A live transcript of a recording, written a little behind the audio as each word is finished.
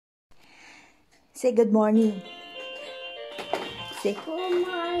Say good morning. Say Good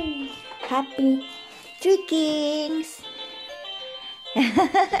morning. happy Three Kings.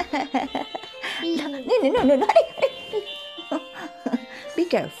 No. Be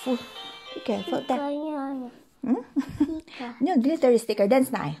careful. Be careful. No, glitter sticker.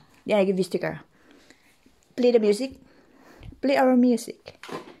 Dance na. Then I give you sticker. Play the music. Play our music.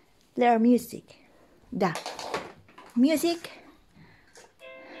 Play our music. Da. Music.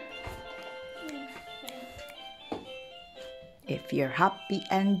 If you're happy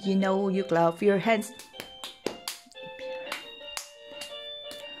and you know you clap your hands.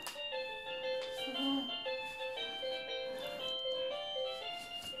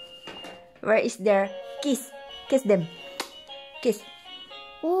 Where is their kiss? Kiss them. Kiss.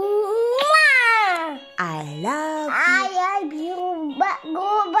 I love you.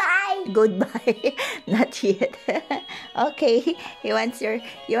 Goodbye. Goodbye. Not yet. Okay. You want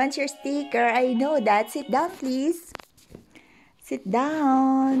your sticker. I know that. Sit down, please. Sit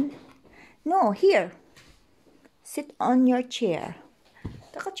down. No, here. Sit on your chair.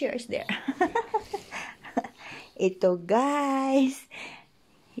 The chair is there. Ito, guys.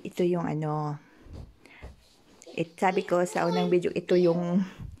 Ito yung ano. Sabi ko sa unang video, ito yung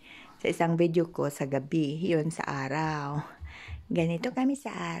sa isang video ko sa gabi. Yun sa araw. Ganito kami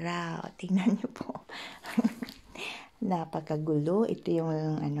sa araw. Tingnan niyo po. Napakagulo. Ito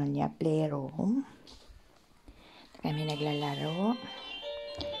yung ano niya, playroom. Kami naglalaro.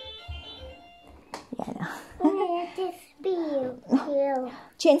 Yan.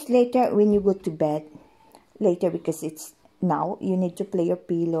 Change later when you go to bed. Later because it's now you need to play your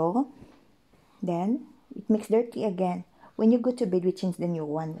pillow. Then it makes dirty again. When you go to bed, we change the new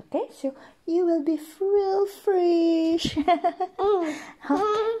one. Okay, so you will be real fresh.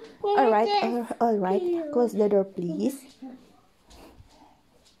 All right. Close the door, please.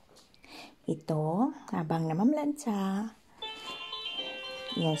 Ito, habang namamlansa.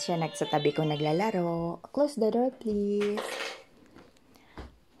 Yan siya, sa tabi ko naglalaro. Close the door, please.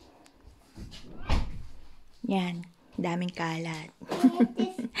 Yan, daming kalat.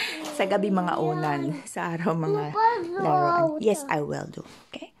 Sa gabi mga unan, sa araw mga laruan. Yes, I will do.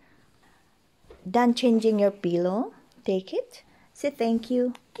 Okay? Done changing your pillow. Take it. Say thank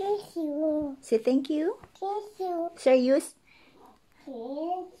you. Thank you. Say thank you. Thank you. Serious?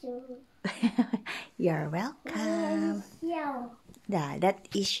 Thank you. You're welcome. Yellow. That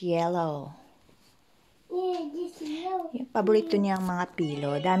is yellow. Yeah, this yellow. Yung paborito niyang mga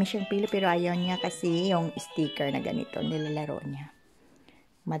pilo. Dami siyang pilo pero ayaw niya kasi yung sticker na ganito nilalaro niya.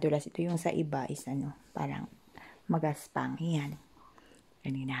 Madulas ito yung sa iba is ano, parang magaspang. Yan.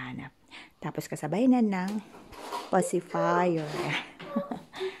 Yan hinahanap. Tapos kasabay na ng pacifier.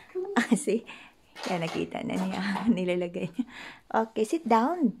 See? Yan, nakita na niya. Nilalagay niya. Okay, sit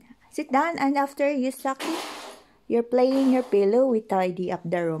down. Sit down and after you suck it, you're playing your pillow, we tidy up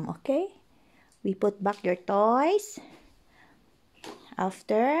the room, okay? We put back your toys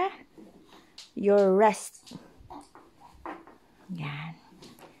after your rest. Yan.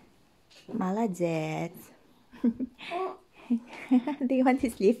 Maladzet. Do you want to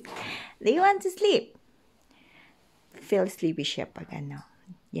sleep? Do you want to sleep? Feel sleepy siya pag ano.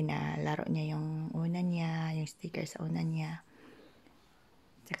 Ginalaro niya yung unan niya, yung sticker sa unan niya.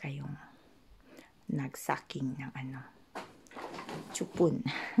 Tsaka yung nagsaking ng ano, chupon.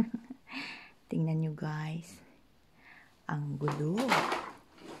 Tingnan nyo guys. Ang gulo.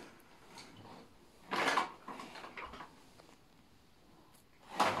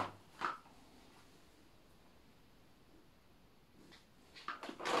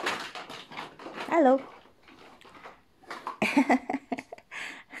 Hello.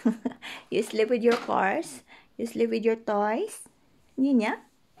 You sleep with your cars? You sleep with your toys? Niya?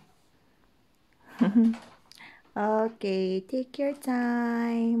 Okay, take your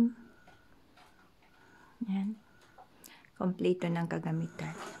time. Yan. Kompleto ng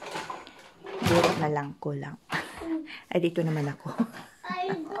kagamitan. Dito na lang kulang. Ay, dito naman ako.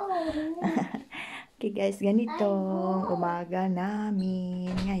 Okay guys, ganitong umaga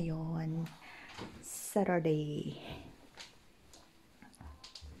namin ngayon. Saturday.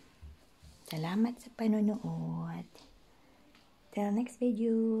 Salamat sa panonood. Till next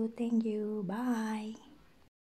video. Thank you. Bye.